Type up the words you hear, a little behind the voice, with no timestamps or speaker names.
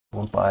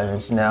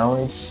Pirates. Now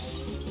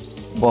it's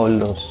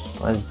boulders.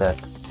 What is that?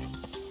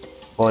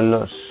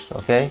 Boulders.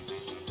 Okay.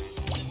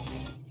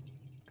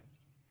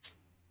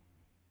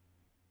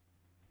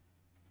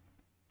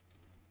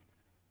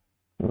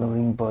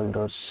 Loading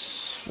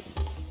boulders.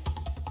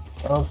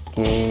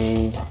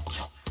 Okay.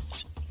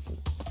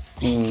 Let's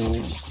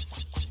see.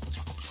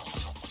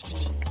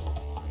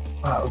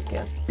 How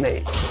can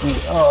play?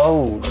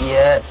 Oh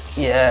yes,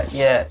 yeah.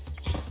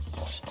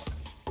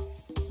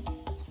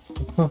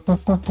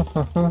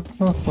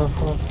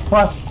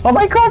 What? Oh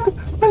my god!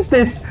 What's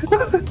this?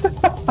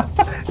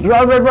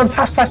 Run!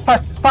 Fast!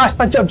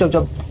 Jump!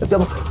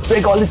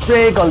 Break all this,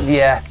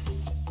 yeah.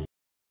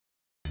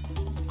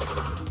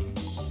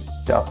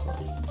 Jump.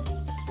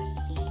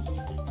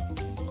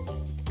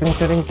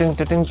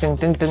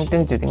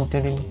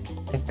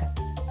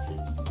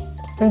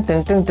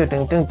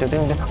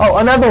 Oh,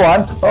 another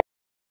one! Oh.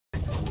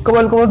 Come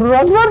on,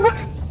 run!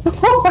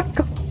 Oh my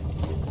god!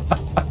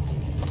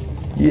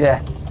 Yeah.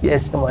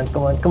 Yes, come on,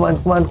 run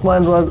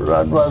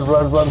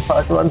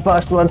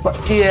fast,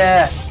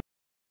 yeah!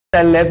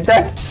 I left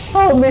that,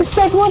 oh, missed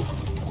that one,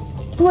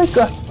 oh my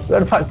god,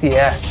 run fast,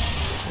 yeah.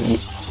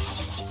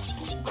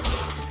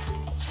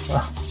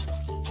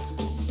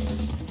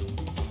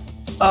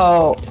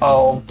 Oh,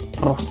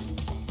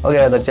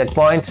 okay, the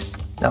checkpoint,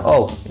 now,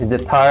 oh, it's the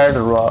third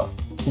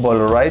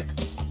bowler, right?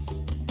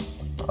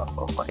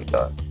 Oh my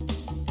god,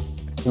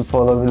 you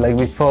follow me like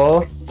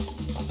before,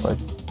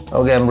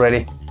 okay, I'm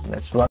ready,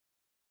 let's run.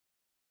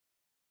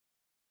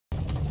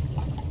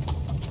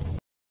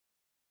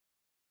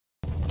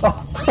 Oh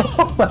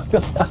my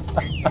god.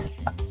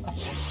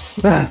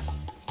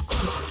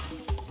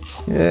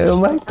 Yeah, oh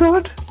my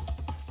god.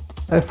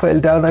 I fell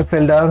down.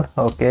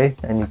 Okay,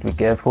 I need to be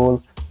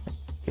careful.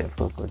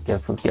 Careful.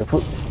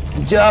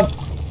 Jump.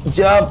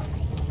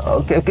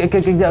 Okay,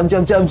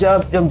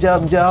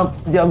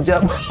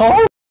 jump.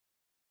 Oh.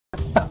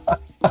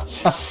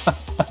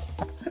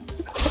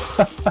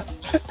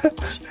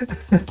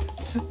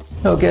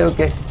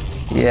 Okay.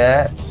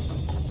 Yeah.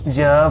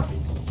 Jump.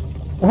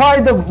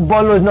 Why the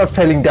ball was not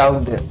falling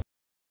down there?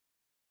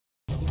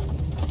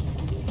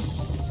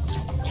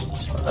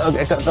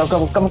 Okay,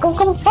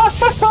 come,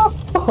 fast!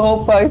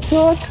 Oh my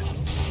god!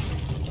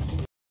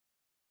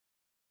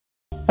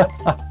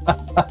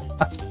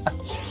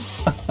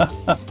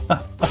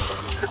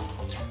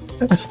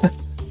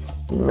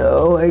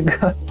 No, my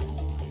god!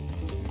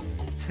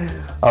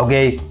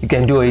 Okay, you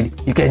can do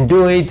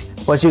it.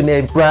 What's your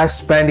name?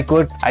 Crash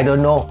Bandicoot? I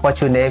don't know.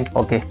 What's your name?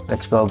 Okay,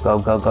 let's go.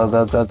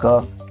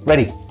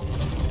 Ready?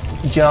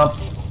 Jump.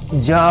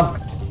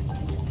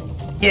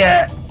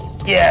 Yeah.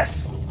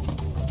 Yes.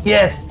 You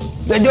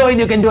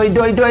can do it.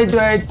 Do it.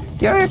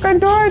 Yeah, you can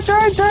do it.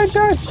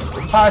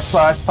 Fast.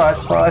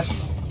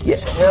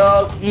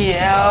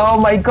 Yeah. Oh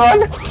my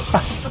god.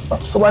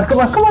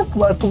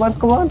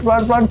 Come on.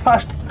 Run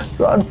fast.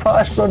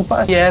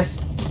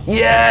 Yes.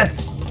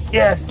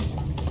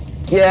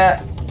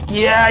 Yeah.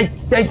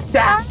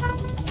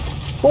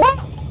 What?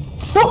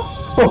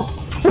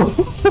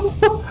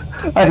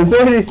 I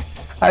made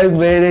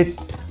it.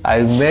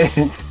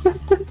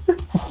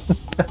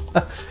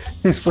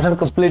 6%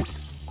 complete.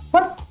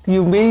 What do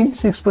you mean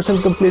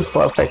 6% complete?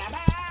 Perfect.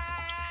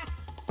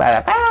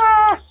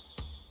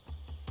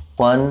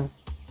 1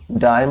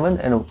 diamond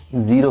and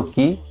 0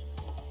 key.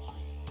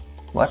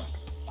 What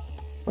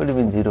do you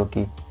mean 0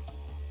 key?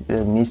 Did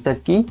I miss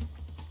that key?